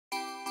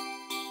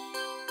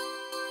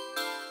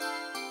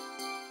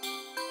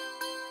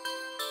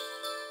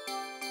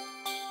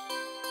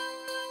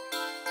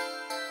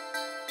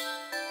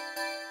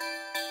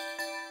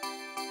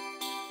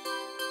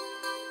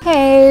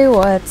Hey,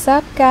 what's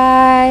up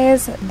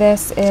guys?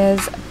 This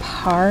is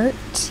part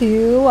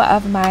 2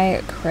 of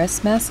my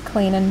Christmas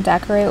Clean and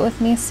Decorate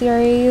With Me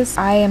series.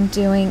 I am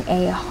doing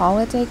a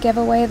holiday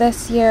giveaway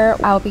this year.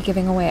 I'll be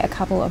giving away a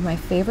couple of my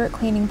favorite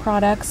cleaning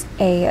products,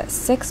 a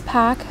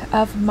 6-pack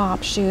of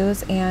Mop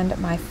Shoes, and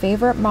my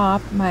favorite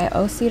mop, my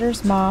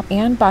O-Cedars mop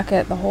and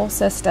bucket, the whole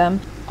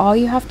system. All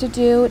you have to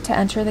do to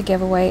enter the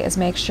giveaway is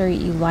make sure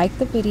you like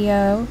the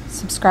video,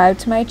 subscribe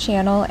to my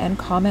channel, and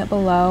comment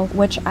below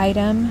which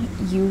item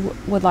you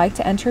would like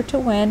to enter to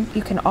win.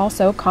 You can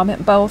also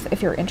comment both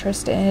if you're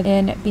interested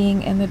in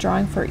being in the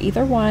drawing for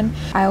either one.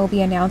 I will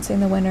be announcing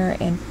the winner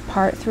in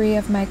part 3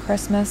 of my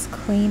Christmas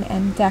Clean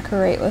and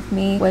Decorate With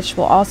Me, which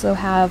will also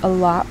have a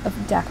lot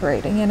of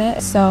decorating in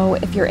it. So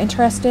if you're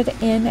interested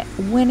in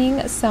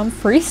winning some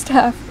free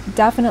stuff,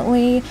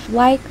 definitely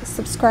like,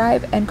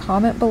 subscribe, and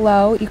comment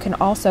below. You can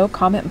also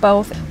comment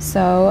both.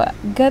 So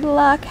good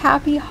luck,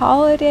 happy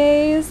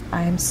holidays.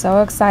 I'm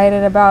so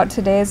excited about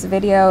today's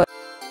video.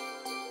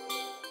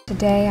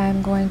 Today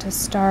I'm going to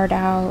start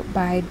out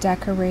by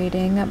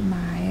decorating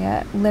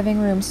my living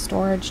room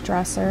storage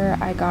dresser.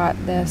 I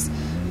got this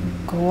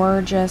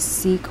gorgeous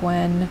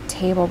sequin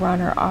table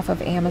runner off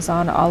of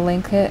Amazon. I'll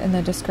link it in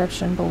the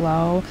description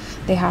below.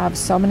 They have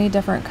so many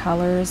different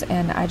colors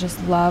and I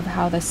just love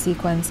how the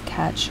sequins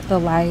catch the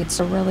light. It's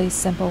a really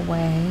simple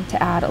way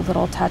to add a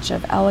little touch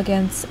of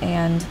elegance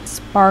and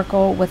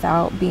sparkle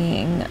without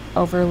being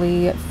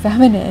overly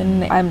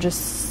feminine. I'm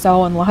just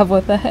so in love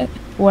with it.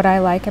 What I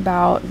like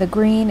about the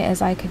green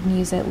is I could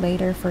use it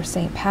later for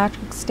St.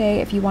 Patrick's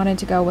Day. If you wanted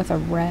to go with a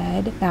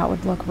red, that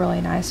would look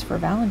really nice for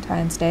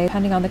Valentine's Day.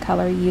 Depending on the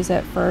color, you use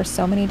it for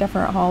so many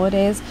different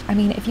holidays. I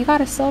mean, if you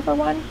got a silver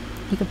one,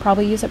 you could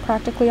probably use it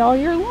practically all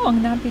year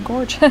long. That'd be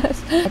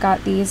gorgeous. I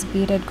got these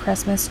beaded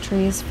Christmas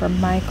trees from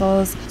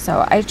Michael's.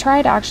 So I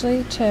tried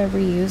actually to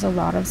reuse a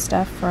lot of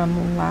stuff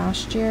from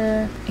last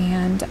year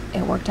and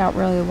it worked out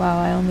really well.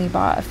 I only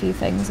bought a few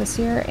things this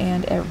year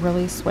and it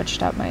really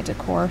switched up my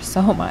decor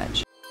so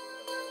much.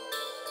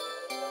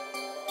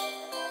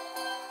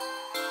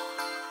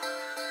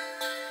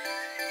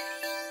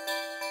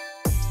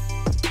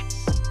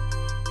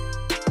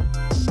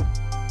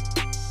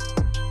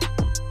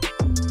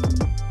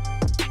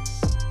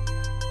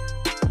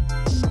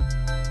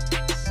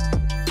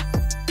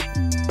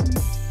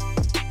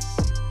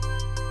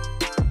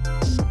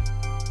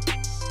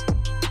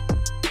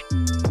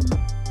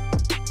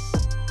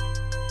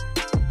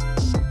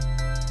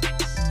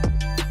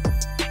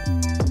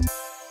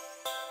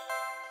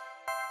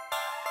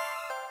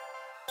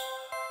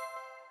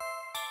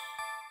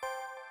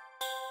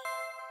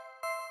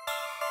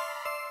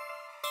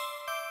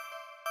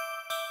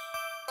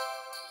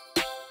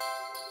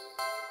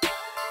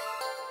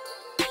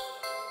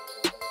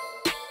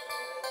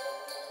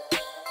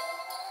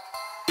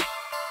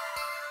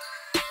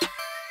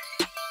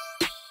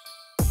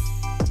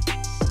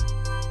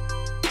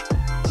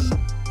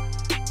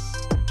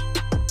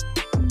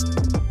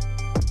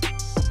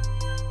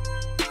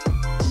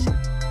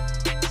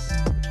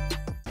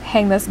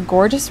 Hang this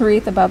gorgeous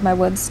wreath above my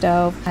wood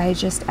stove. I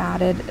just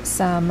added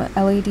some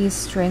LED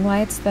string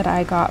lights that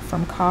I got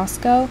from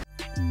Costco.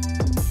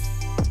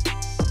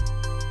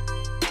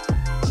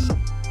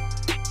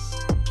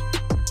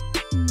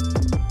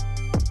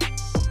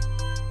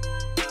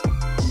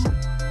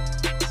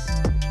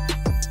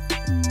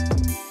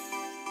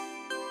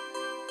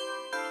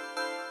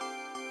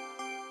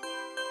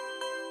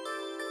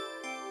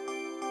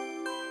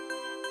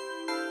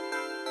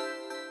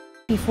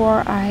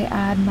 Before I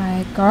add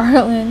my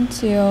garland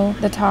to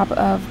the top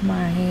of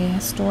my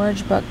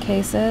storage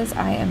bookcases,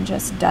 I am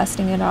just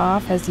dusting it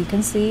off. As you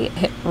can see,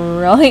 it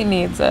really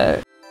needs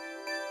it.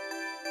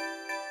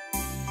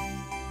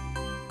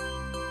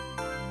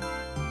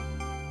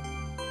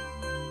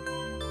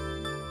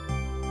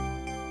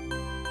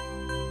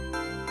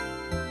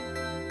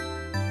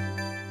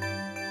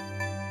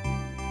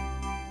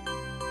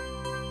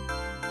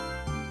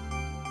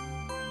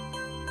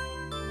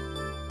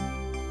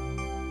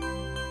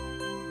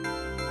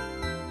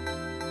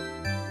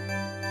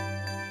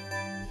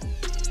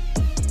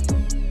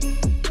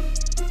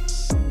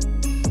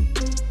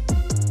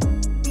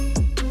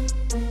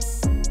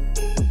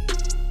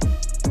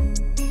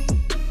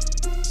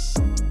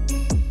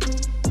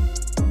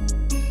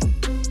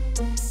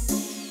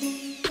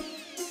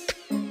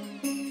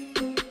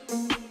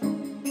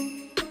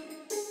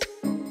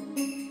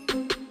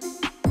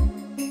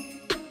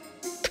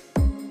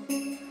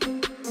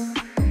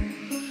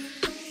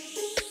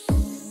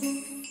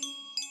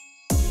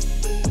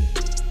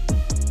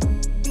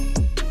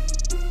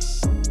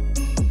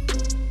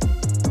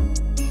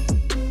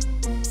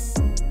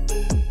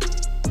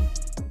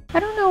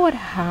 know what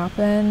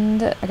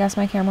happened. I guess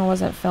my camera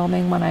wasn't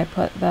filming when I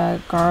put the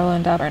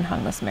garland up and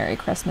hung this Merry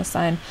Christmas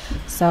sign,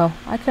 so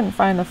I couldn't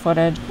find the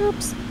footage.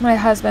 Oops. My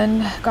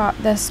husband got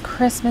this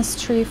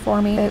Christmas tree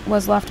for me. It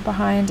was left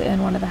behind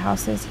in one of the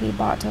houses he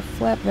bought to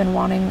flip. I've been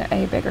wanting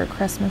a bigger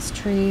Christmas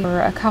tree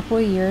for a couple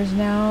of years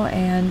now,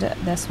 and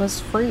this was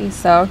free,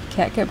 so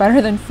can't get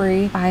better than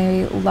free.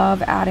 I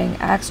love adding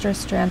extra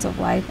strands of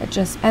light. It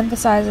just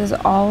emphasizes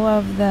all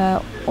of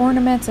the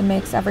ornaments and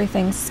makes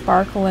everything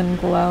sparkle and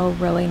glow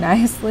really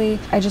nicely.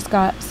 I just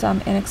got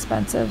some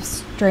inexpensive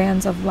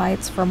strands of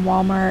lights from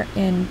Walmart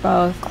in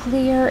both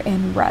clear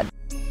and red.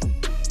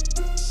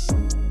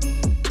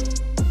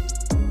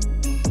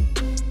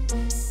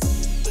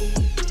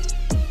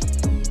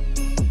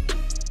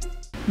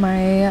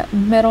 My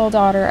middle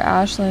daughter,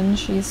 Ashlyn,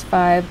 she's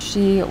 5.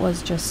 She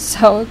was just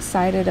so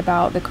excited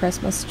about the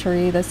Christmas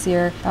tree this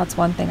year. That's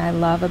one thing I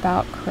love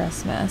about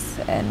Christmas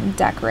and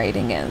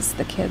decorating is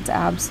the kids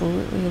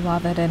absolutely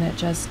love it, and it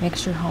just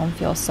makes your home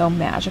feel so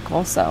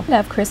magical. So I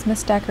love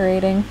Christmas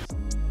decorating.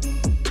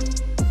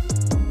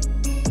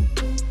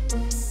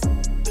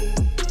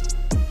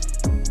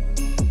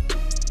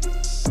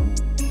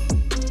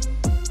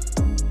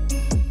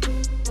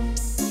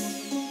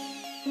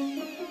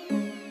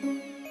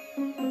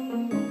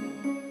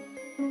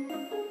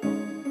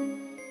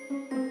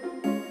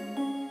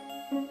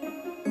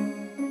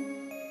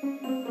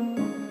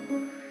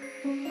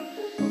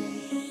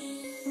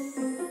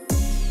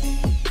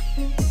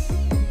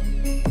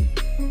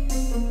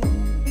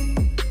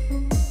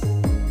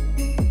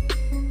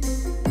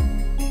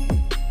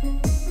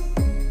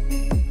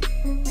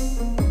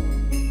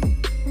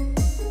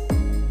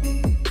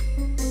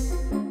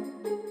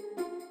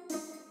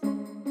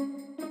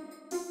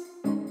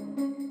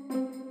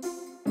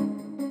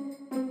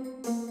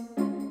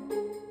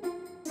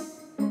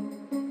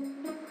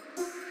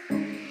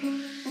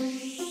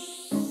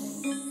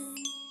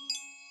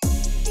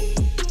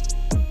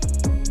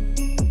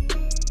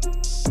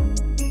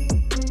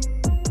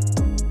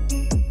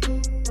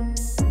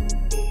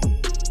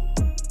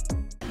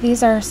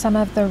 These are some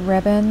of the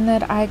ribbon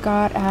that I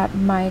got at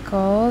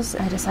Michael's.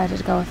 I decided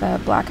to go with a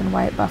black and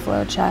white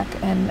buffalo check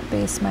and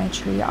base my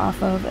tree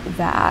off of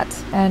that.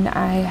 And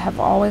I have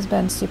always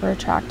been super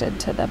attracted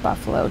to the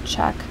buffalo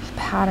check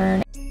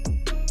pattern.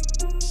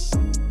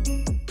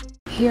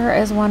 Here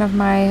is one of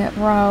my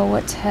pro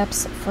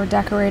tips for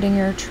decorating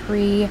your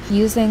tree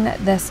using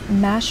this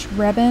mesh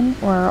ribbon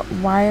or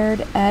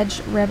wired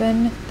edge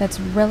ribbon that's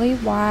really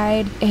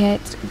wide.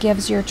 It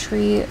gives your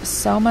tree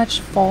so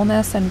much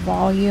fullness and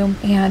volume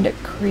and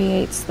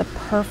creates the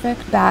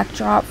perfect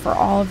backdrop for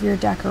all of your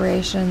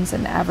decorations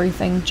and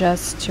everything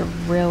just to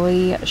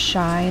really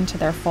shine to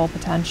their full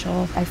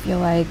potential. I feel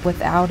like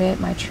without it,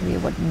 my tree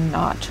would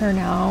not turn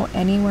out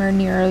anywhere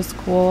near as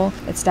cool.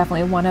 It's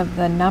definitely one of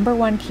the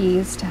 #1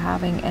 keys to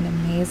having an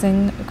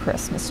amazing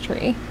Christmas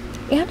tree.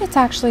 And it's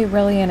actually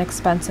really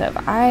inexpensive.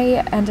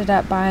 I ended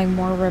up buying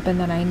more ribbon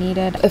than I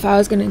needed. If I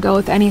was going to go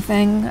with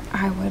anything,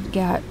 I would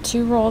get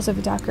 2 rolls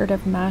of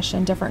decorative mesh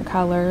in different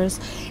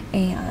colors,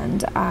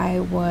 and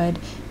I would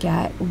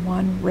get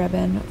 1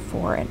 ribbon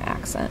for an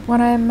accent. When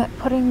I'm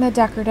putting the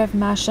decorative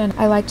mesh in,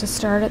 I like to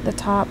start at the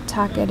top,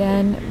 tuck it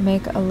in,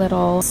 make a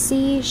little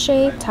C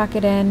shape, tuck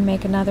it in,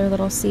 make another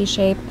little C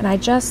shape, and I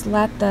just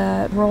let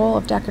the roll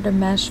of decorative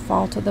mesh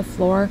fall to the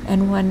floor.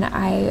 And when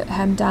I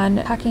am done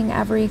tucking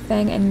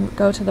everything and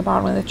go to the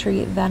bottom of the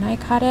tree, then I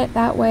cut it.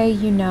 That way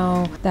you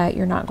know that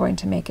you're not going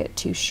to make it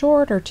too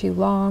short or too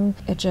long.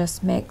 It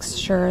just makes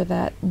sure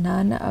that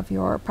none of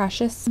your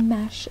precious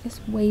mesh is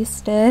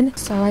wasted.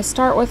 So I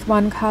start with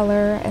one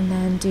color and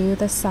then do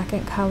the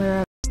second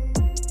color.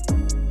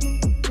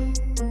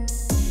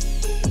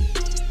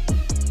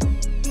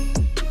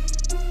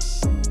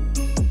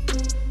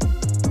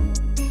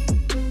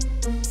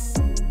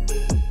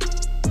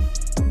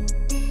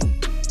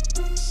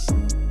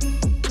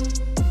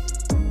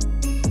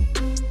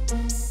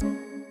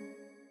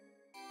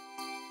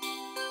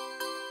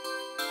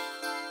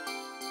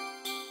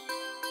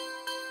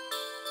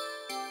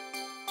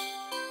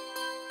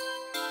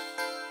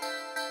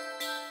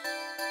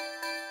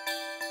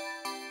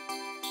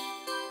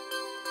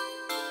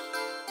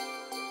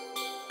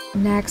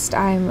 Next,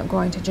 I'm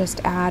going to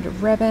just add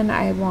ribbon.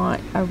 I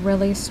want a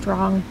really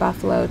strong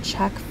buffalo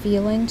check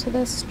feeling to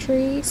this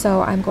tree,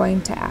 so I'm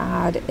going to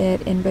add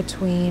it in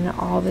between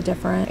all the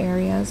different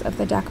areas of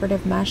the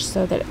decorative mesh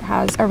so that it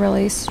has a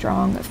really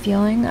strong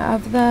feeling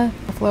of the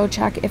buffalo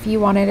check. If you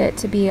wanted it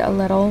to be a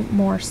little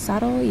more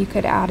subtle, you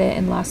could add it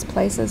in less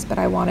places, but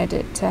I wanted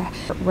it to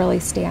really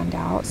stand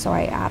out, so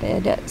I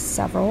added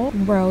several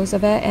rows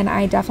of it, and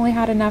I definitely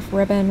had enough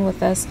ribbon with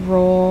this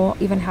roll,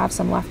 even have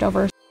some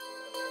leftovers.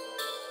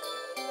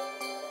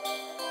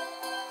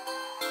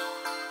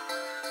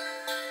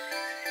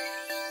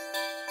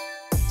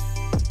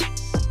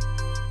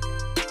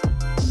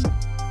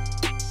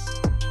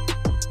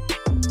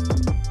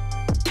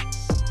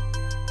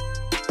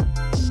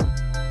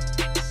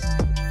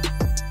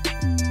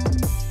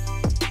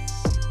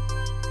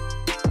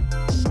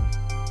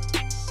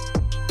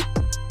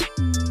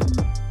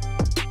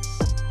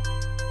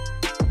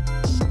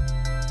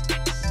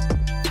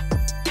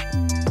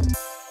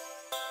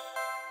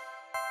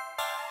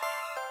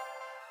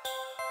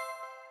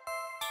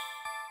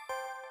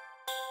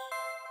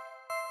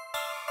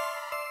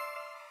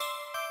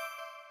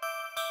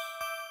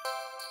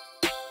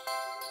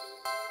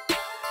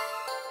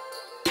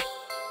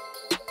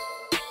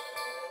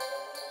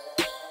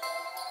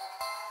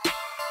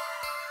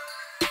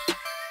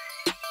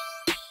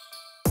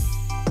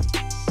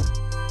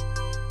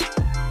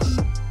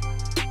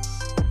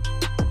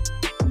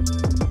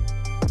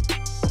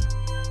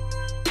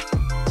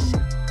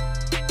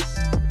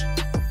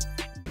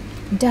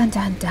 Dun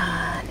dun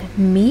dun.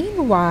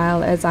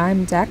 Meanwhile, as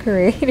I'm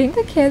decorating,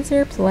 the kids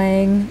are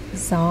playing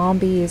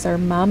zombies or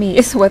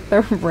mummies with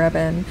the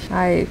ribbon.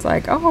 It's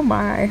like, oh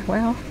my,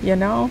 well, you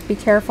know, be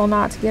careful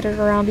not to get it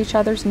around each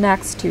other's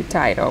necks too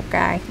tight,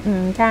 okay?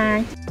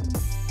 Okay.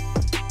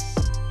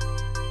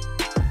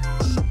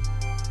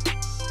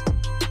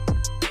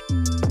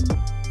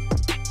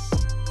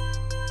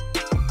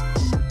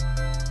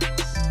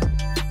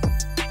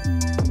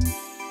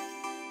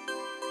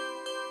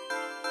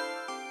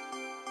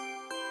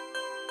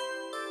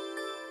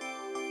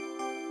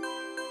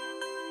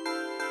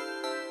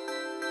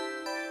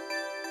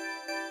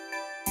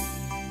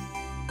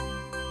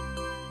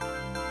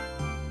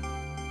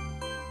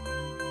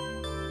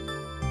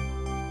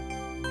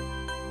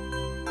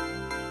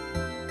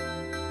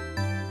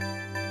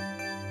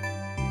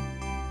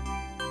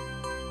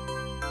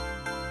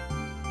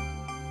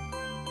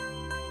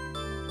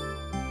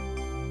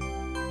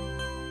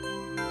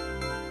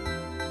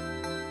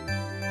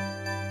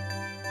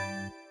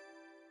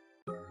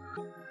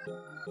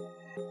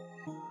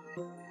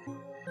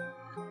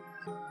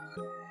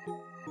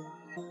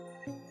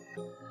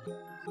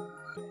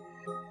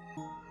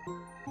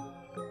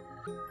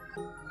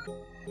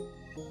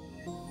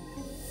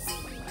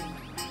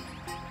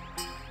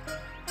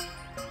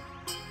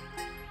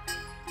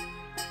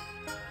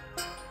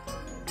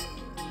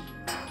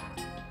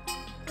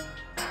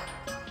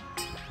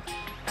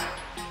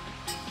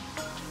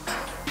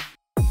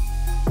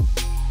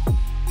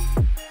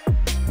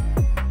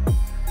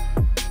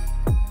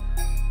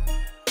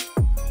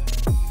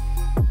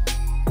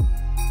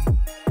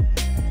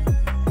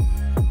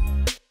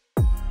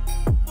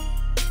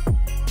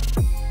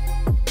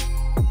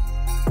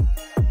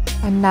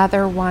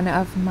 Another one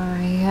of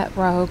my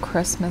row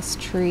Christmas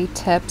tree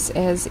tips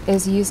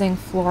is using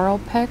floral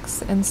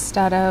picks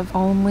instead of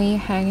only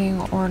hanging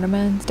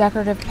ornaments.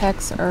 Decorative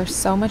picks are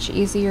so much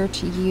easier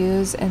to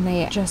use and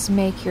they just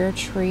make your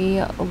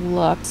tree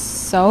look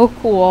so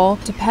cool.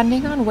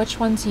 Depending on which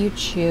ones you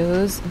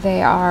choose,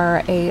 they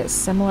are a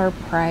similar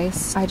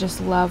price. I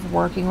just love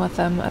working with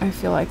them. I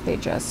feel like they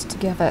just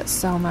give it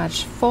so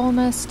much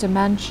fullness,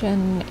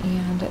 dimension,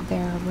 and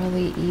they're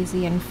really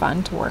easy and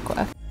fun to work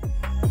with.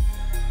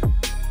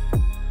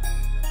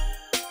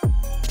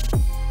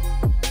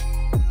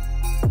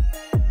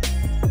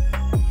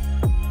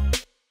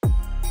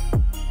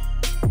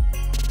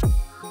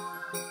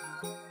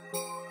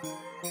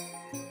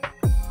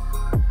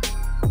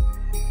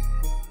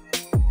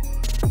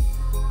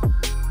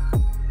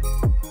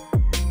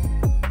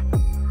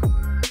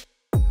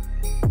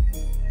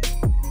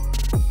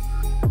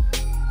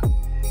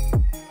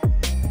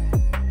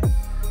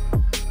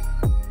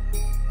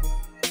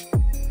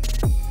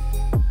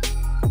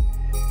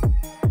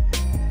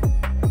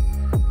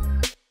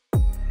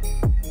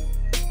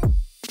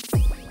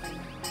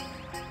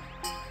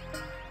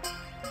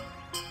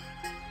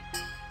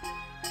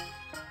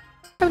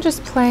 I'm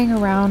just playing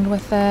around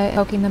with it,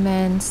 poking them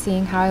in,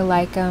 seeing how I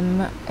like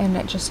them,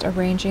 and just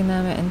arranging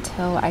them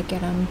until I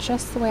get them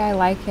just the way I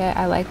like it.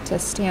 I like to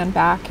stand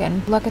back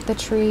and look at the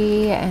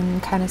tree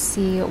and kind of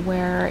see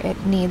where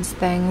it needs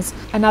things.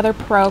 Another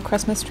pro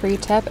Christmas tree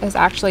tip is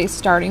actually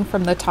starting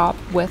from the top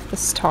with the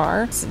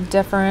star. It's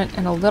different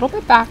and a little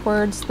bit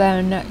backwards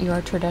than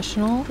your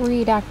traditional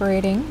tree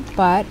decorating,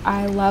 but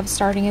I love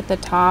starting at the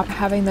top,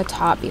 having the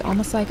top be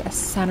almost like a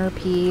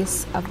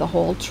centerpiece of the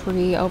whole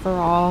tree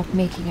overall,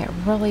 making it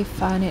really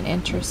fun and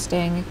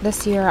interesting.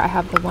 This year I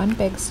have the one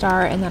big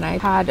star, and then I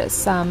had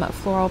some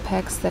floral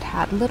picks that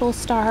had little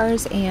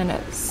stars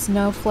and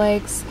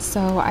snowflakes,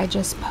 so I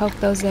just poked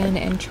those in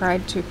and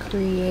tried to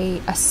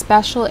create a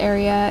special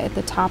area at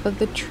the top of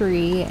the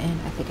tree,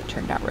 and I think it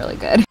turned out really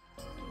good.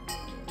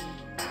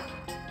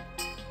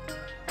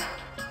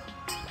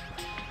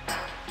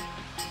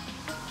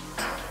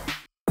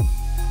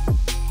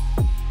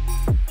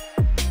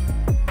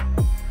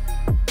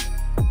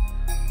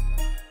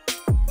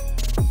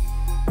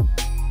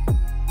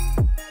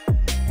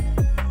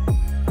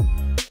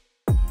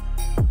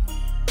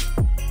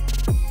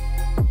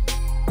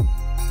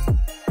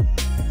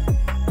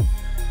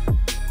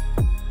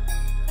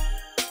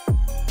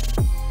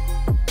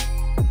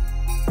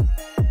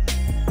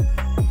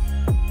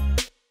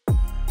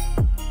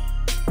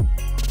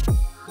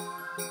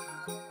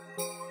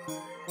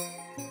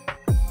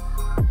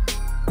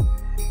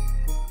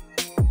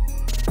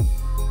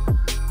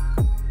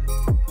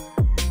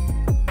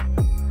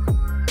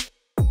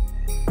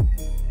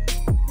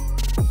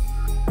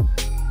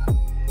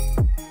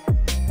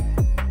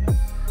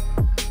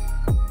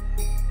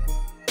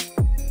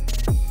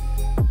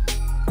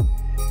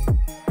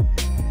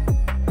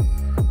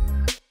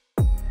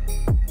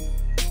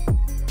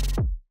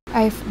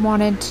 I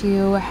wanted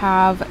to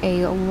have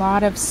a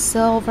lot of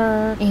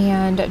silver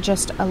and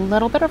just a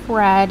little bit of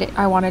red.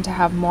 I wanted to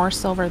have more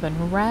silver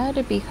than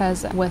red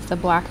because with the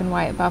black and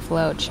white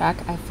buffalo check,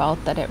 I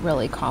felt that it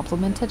really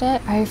complemented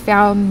it. I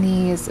found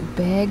these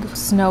big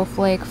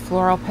snowflake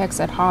floral picks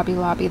at Hobby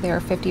Lobby. They were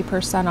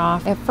 50%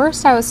 off. At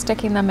first I was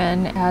sticking them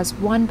in as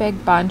one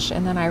big bunch,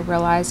 and then I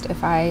realized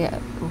if I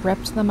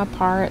ripped them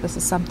apart. This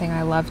is something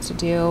I love to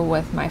do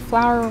with my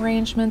flower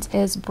arrangements,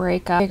 is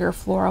break up bigger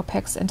floral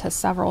picks into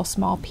several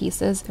small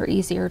pieces. They're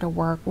easier to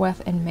work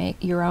with and make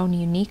your own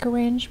unique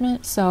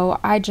arrangement. So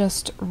I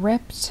just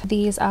ripped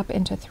these up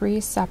into 3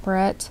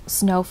 separate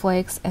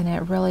snowflakes, and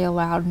it really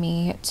allowed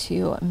me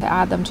to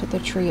add them to the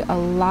tree a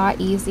lot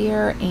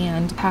easier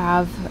and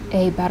have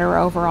a better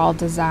overall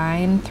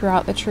design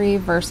throughout the tree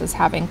versus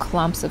having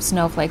clumps of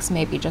snowflakes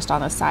maybe just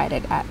on the side.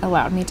 It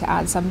allowed me to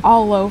add some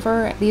all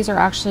over. These are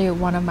actually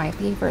one of my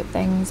favorite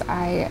things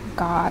I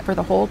got for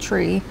the whole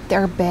tree.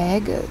 They're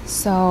big,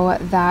 so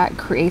that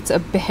creates a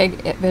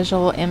big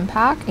visual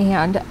impact,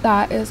 and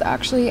that is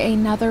actually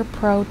another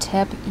pro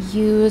tip.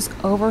 Use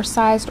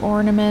oversized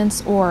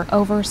ornaments or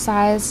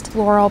oversized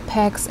floral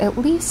picks, at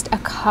least a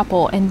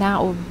couple, and that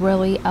will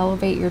really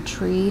elevate your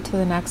tree to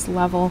the next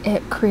level.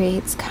 It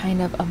creates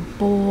kind of a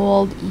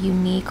bold,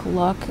 unique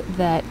look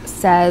that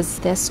says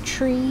this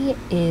tree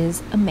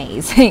is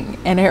amazing,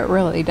 and it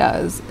really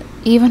does.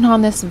 Even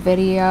on this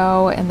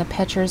video and the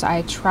pictures,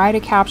 I try to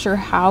capture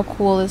how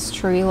cool this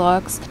tree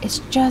looks. It's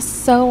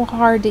just so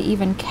hard to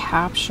even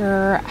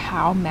capture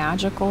how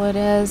magical it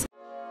is.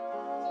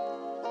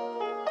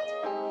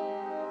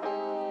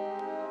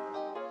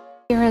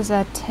 Here is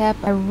a tip.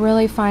 I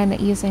really find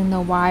that using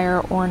the wire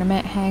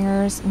ornament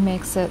hangers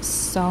makes it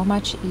so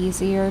much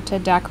easier to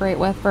decorate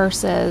with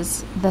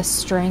versus the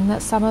string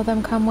that some of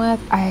them come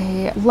with.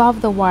 I love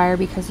the wire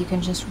because you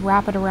can just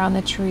wrap it around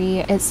the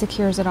tree. It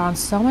secures it on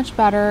so much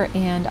better,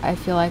 and I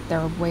feel like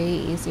they're way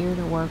easier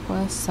to work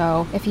with.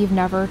 So if you've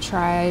never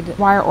tried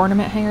wire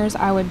ornament hangers,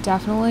 I would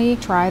definitely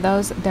try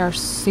those. They're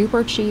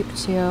super cheap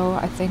too.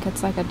 I think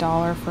it's like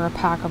 $1 for a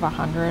pack of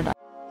 100.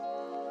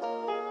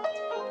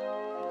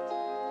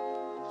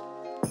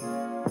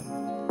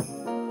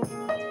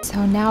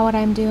 So now what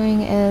I'm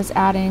doing is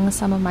adding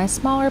some of my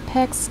smaller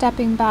picks,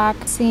 stepping back,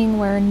 seeing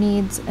where it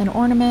needs an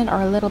ornament or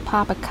a little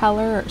pop of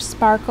color or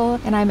sparkle,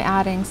 and I'm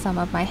adding some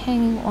of my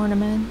hanging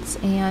ornaments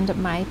and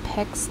my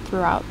picks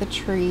throughout the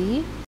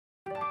tree.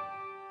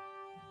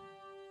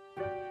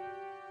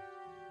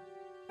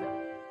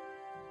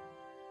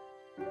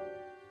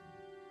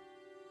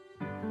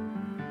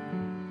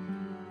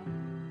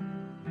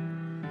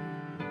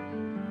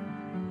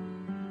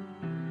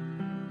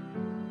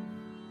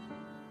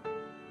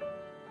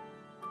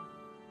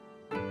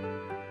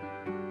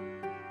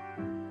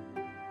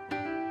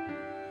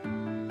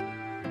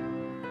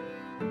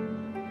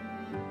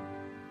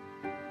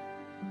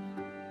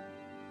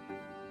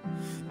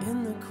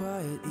 In the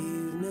quiet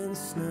evening,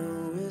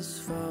 snow is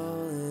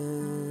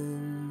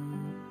falling,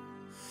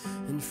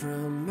 and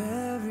from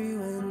every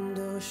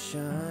window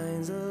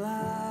shines a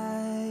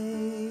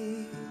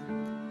light.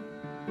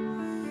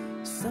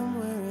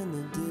 Somewhere in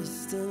the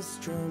distance,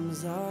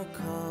 drums are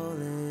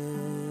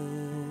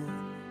calling,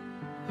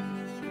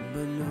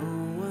 but no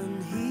one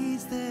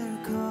heeds their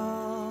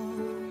call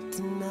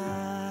tonight.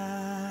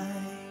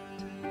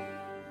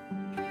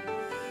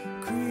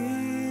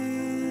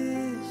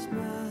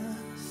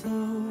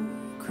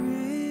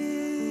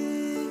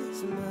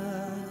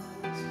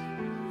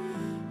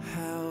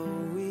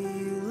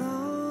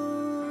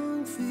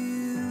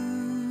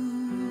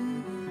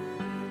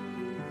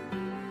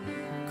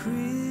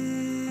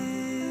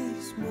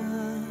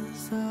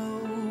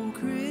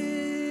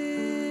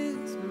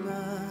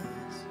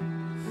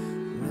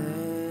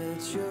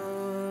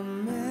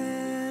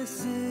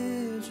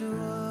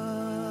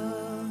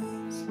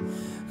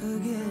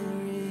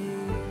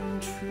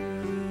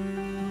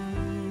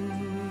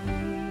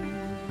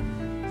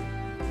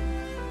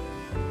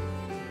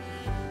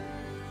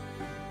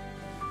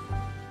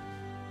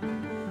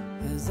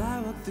 As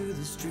I walk through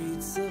the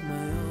streets of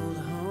my old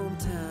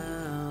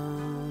hometown,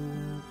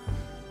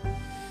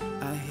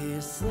 I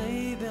hear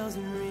sleigh bells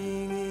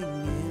ringing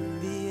in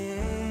the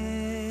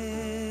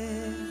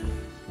air.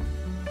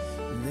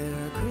 There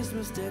are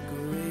Christmas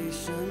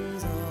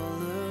decorations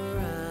all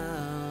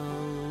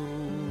around.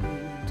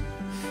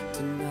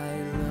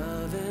 Tonight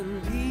love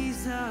and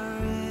peace are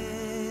everywhere.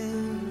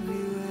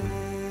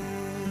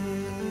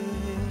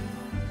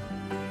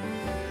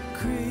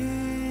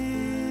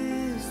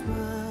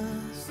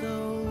 Christmas,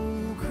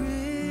 oh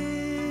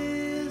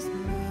Christmas,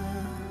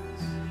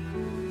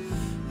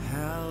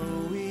 how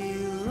we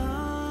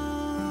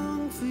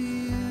long for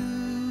you.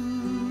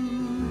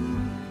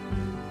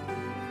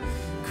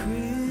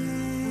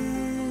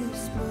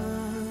 Christmas,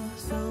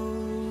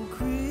 oh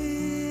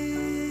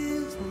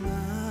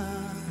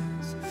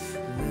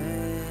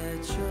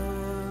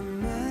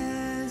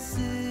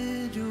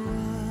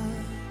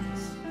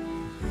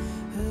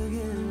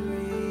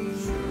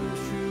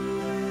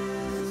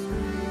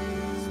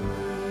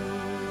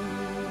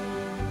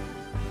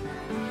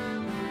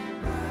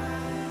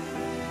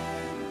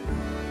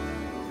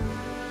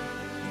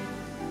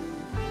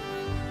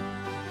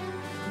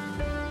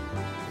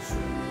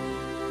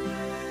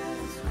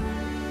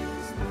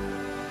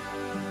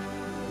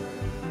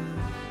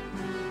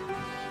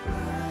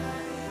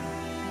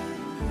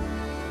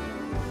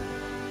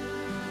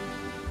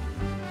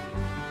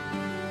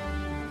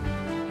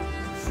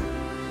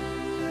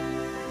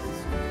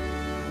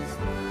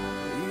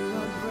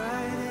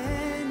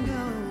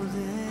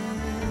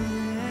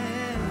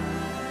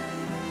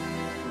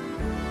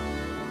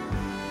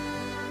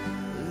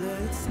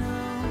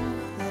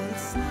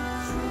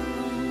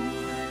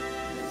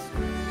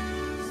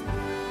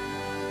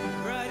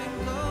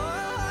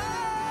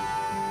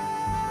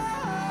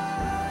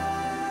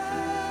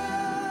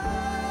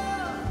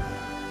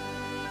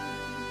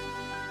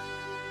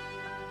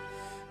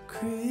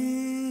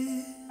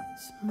Christmas,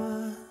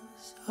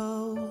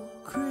 oh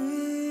Christmas,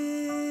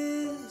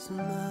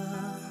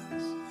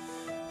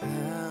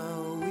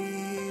 how we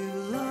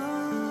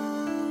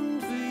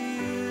longed for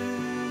you.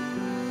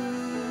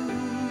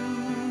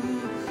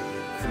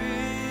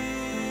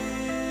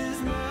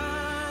 Christmas,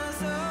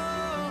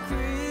 oh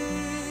Christmas,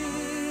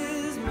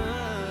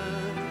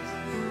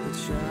 a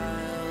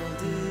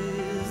child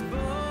is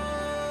born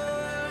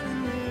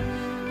anew.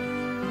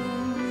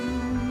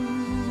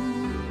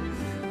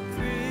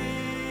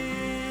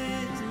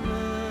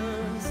 Christmas,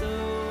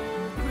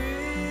 oh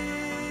Christmas,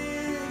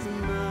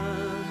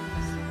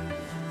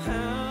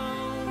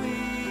 how we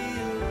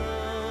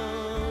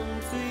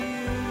long for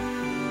you.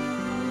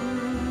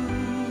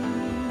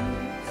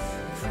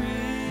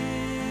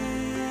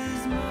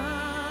 Christmas,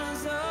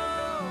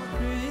 oh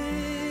Christmas,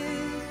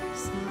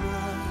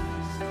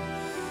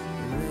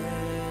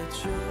 let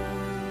your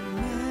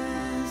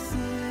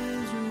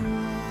message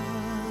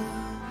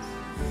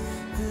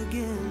once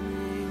again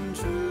ring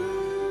true.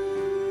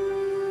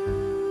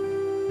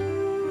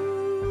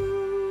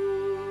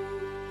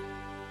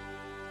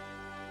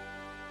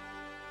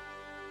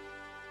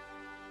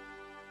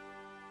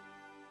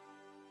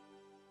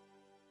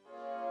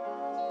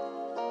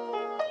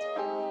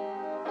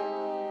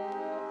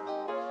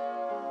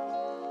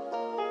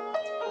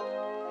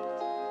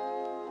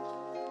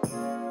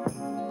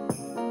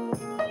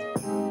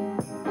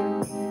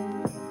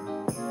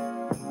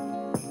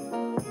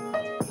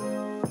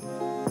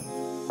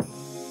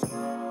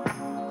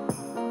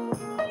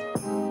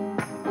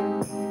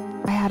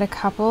 I had a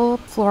couple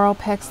floral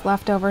picks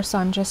left over, so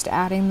I'm just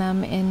adding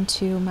them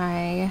into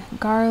my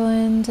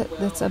garland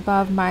that's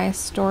above my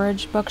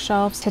storage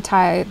bookshelves to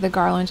tie the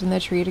garland and the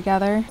tree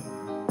together.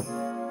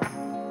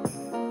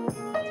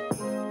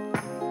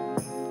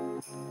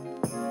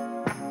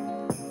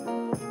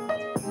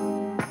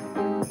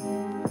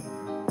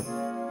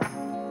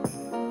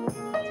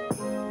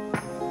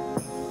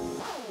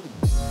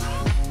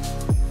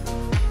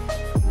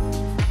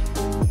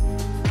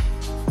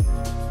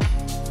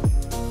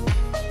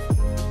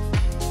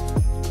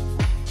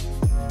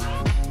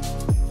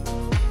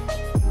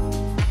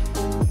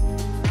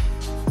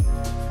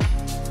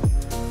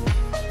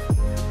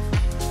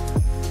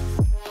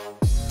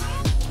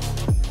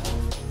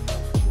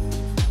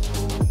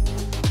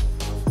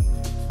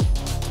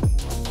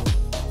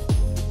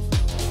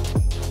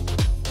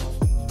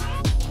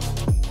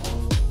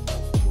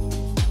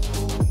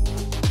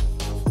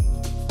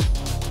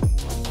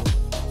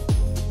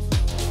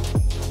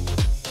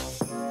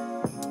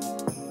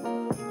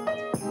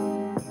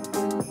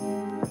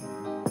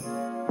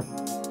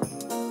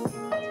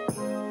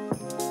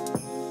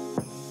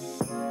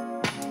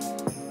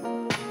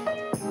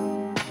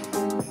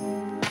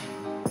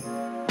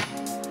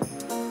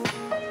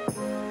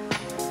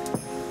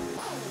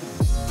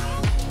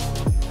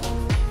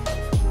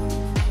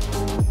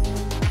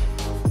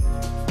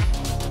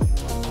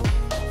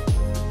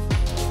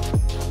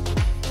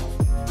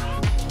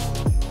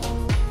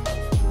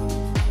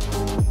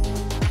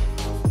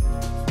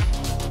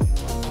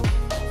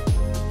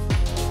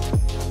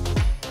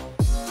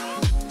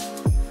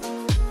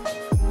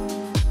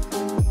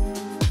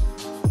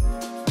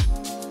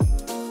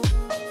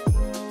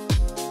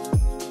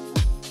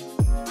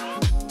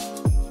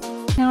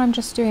 Now I'm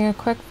just doing a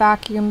quick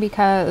vacuum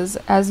because,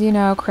 as you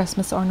know,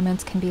 Christmas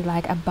ornaments can be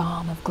like a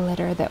bomb of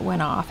glitter that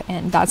went off,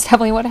 and that's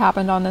definitely what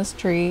happened on this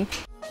tree.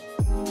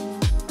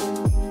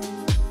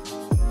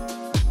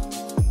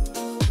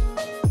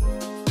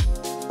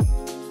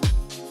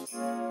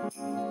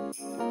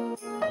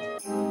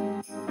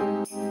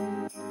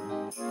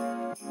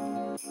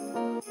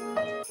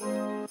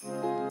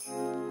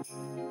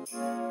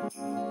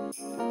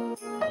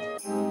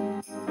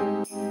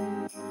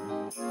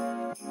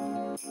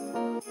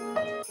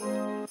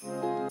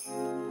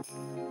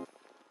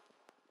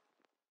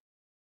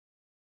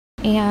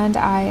 And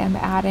I am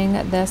adding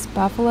this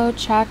buffalo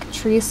check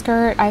tree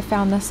skirt. I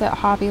found this at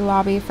Hobby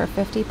Lobby for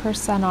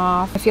 50%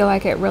 off. I feel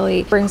like it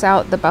really brings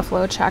out the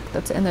buffalo check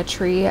that's in the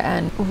tree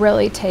and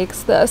really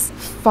takes this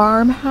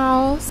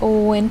farmhouse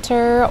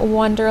winter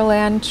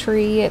wonderland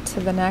tree to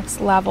the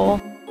next level.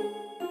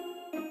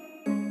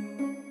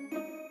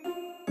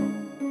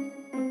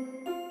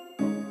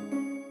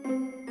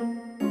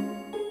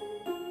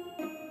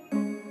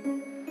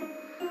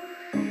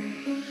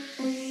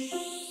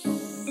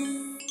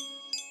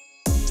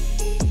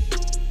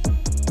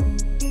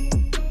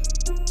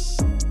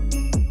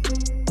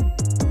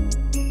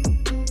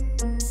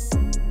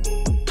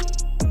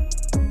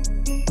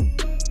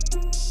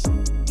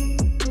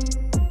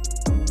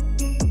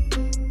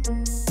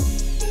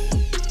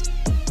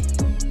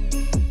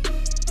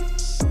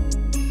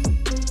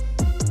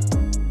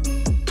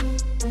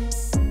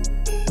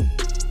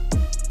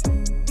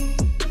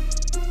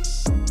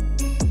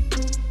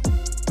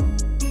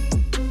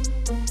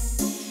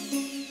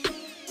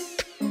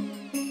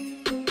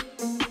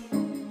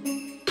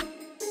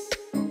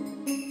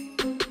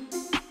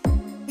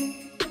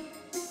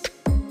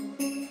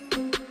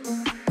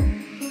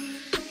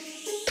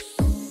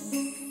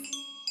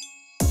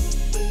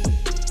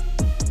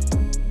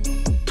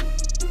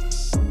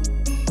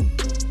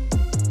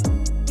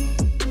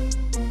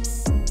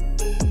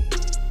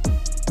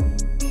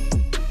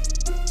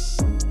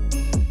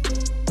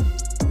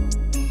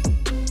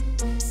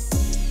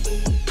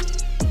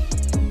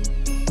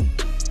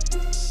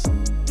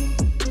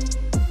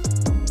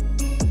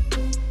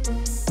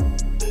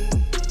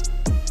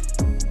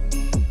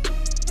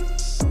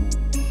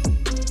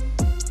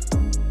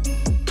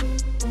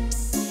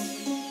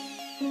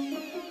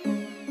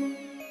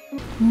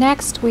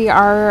 Next, we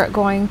are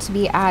going to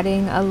be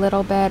adding a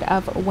little bit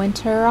of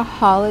winter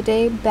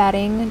holiday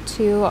bedding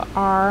to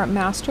our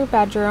master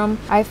bedroom.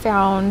 I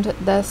found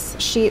this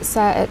sheet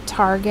set at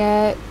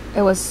Target.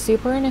 It was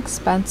super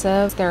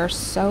inexpensive. They're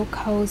so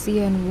cozy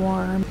and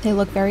warm. They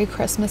look very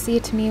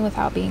Christmassy to me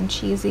without being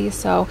cheesy,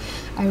 so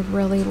I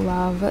really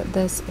love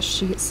this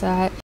sheet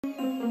set.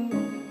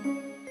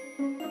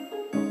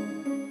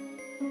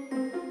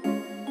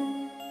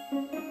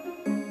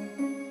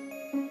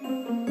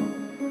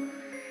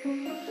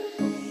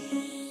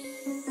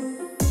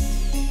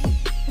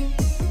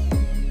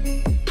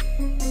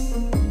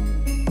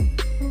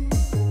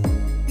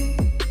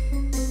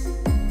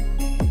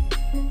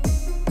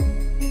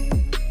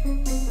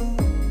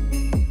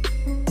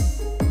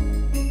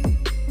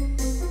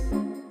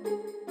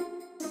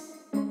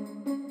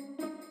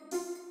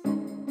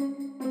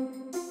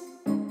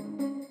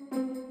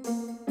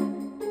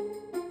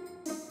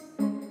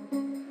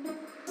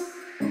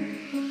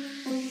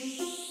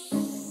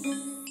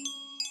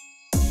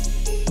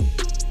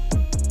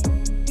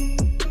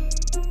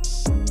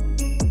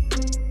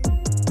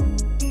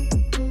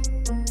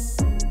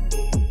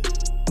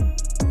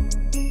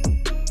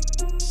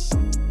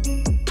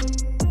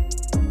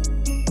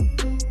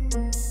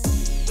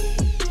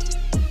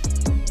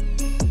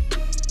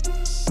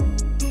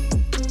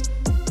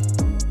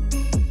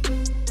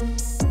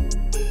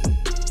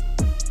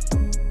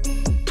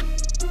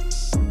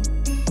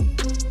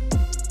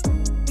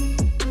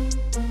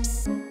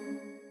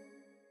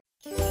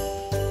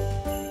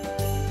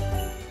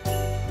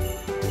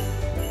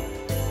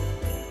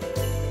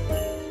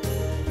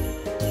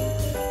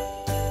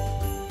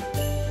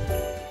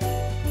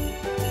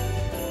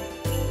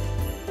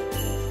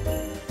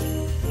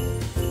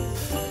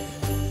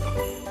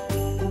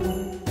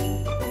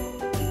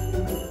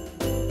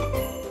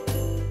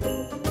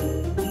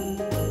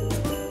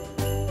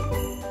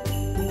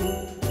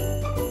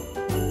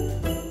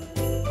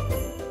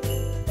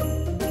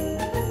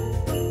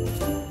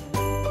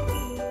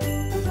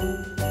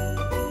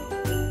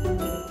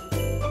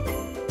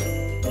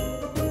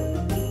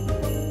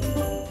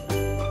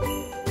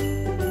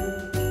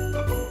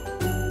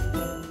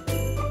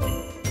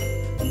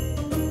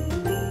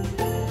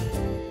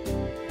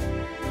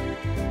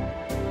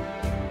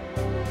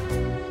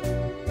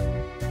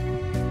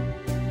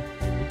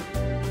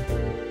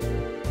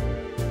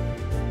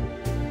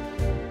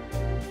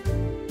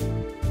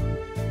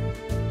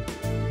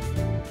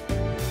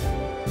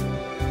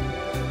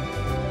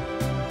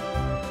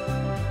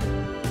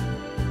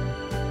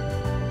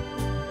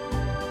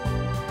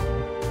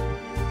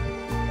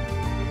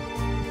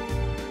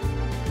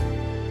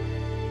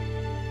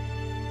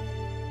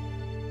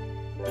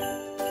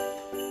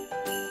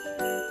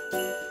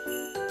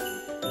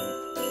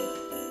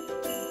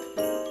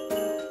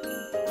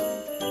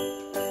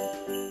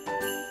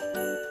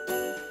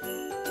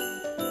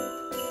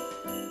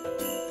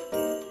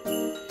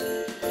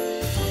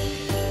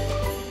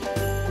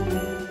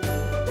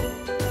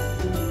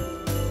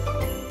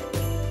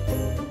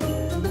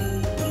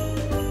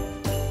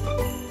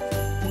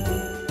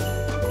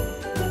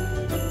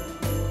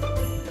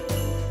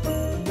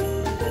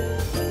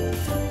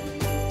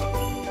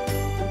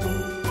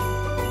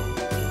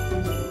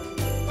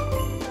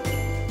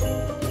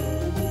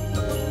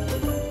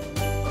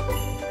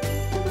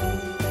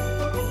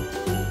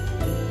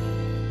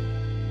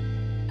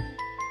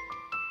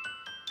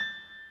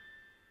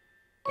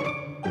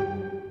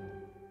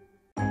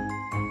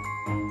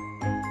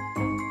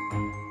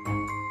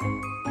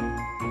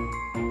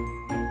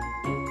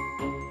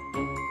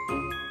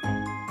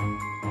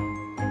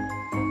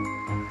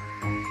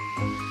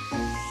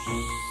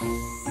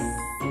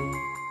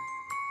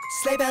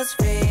 Sleigh bells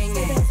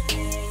ringing,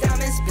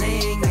 diamonds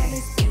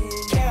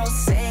blinging,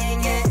 carols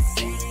singing,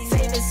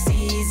 favorite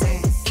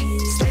season.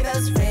 Sleigh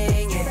bells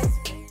ringing.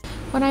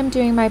 When I'm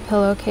doing my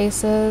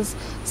pillowcases,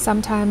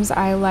 sometimes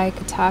I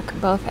like tuck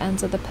both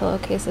ends of the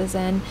pillowcases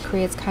in.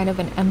 Creates kind of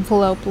an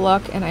envelope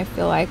look, and I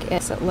feel like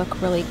it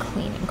look really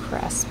clean and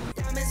crisp.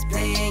 Diamonds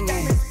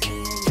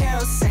blinging,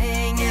 carols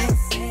singing,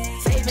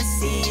 favorite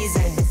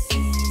season.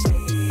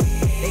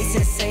 They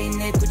said, Saint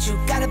Nick, what you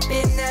got up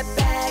in that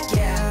bag,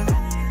 yeah.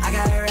 I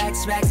got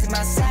racks in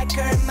my sack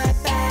or in my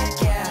bag,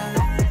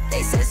 yeah.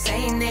 They said,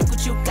 Saint Nick,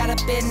 what you got up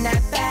in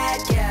that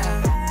bag,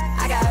 yeah.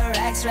 I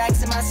got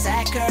racks in my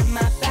sack or in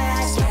my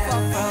bag, yeah.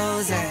 Snowfall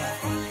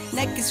frozen,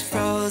 neck is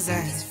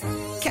frozen.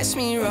 Catch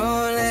me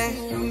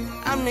rolling,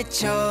 I'm the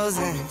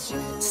chosen.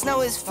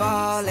 Snow is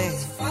falling,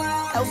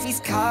 Elfie's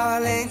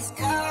calling.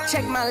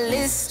 Check my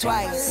list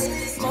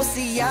twice, most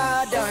of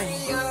y'all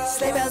done.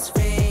 Sleigh bells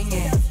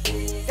ringing,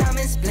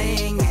 diamonds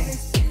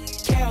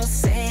blinging, carols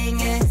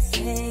singing,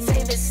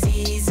 favorite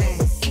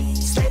season.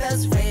 Sleigh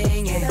bells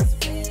ringing,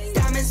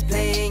 diamonds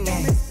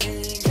blinging,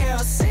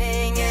 carols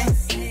singing,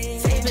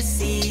 favorite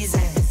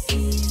season.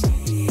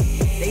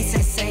 They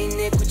say, Saint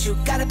Nick, what you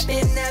got up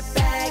in that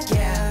bag,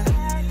 yeah.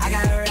 I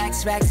got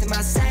racks in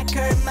my sack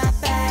or in my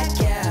bag,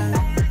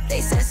 yeah.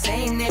 They said,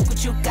 Saint Nick,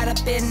 what you got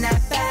up in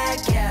that bag,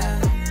 yeah.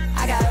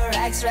 I got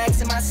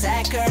racks in my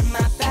sack or in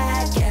my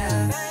bag,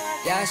 yeah.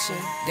 Yeah. Dasher,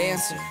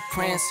 Dancer,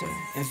 Prancer,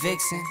 and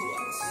Vixen.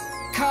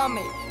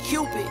 Comet,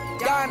 Cupid,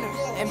 Donner,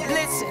 and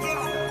Blitzen.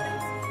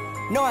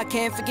 No, I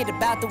can't forget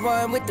about the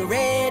one with the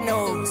red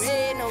nose.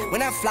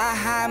 When I fly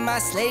high, my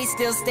sleigh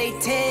still stay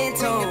 10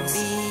 toes.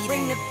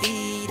 Bring the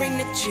beat, bring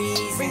the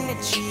trees, bring the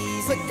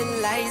cheese. Put the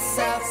lights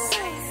up,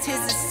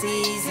 'tis the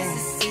season.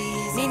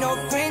 Need no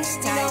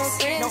Grinch types,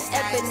 no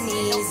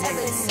Ebenezer.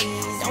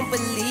 Don't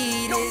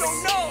believe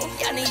this,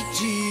 y'all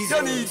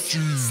need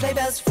Jesus. Sleigh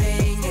bells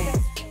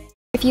ringing.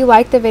 If you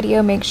like the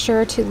video, make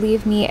sure to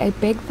leave me a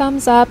big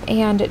thumbs up,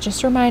 and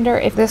just a reminder,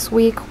 if this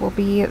week will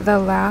be the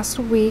last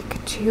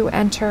week to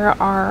enter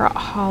our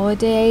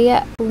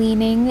holiday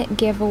cleaning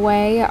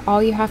giveaway.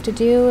 All you have to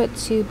do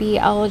to be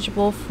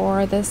eligible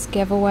for this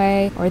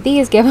giveaway, or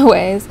these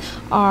giveaways,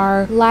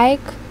 are like,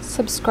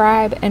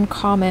 subscribe, and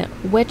comment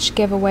which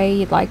giveaway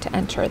you'd like to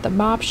enter, the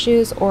Mop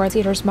Shoes or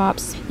Cedars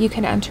Mops. You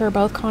can enter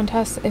both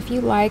contests if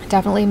you like.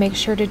 Definitely make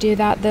sure to do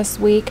that this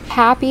week.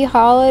 Happy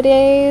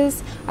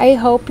holidays! I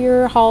hope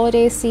your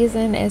holiday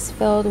season is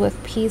filled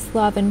with peace,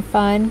 love, and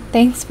fun.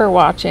 Thanks for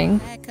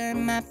watching.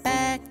 My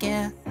back,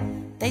 yeah.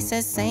 They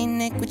said, Saint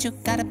Nick, what you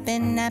got up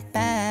in that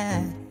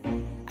bag?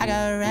 I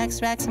got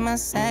racks in my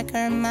sack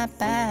or in my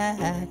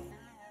bag.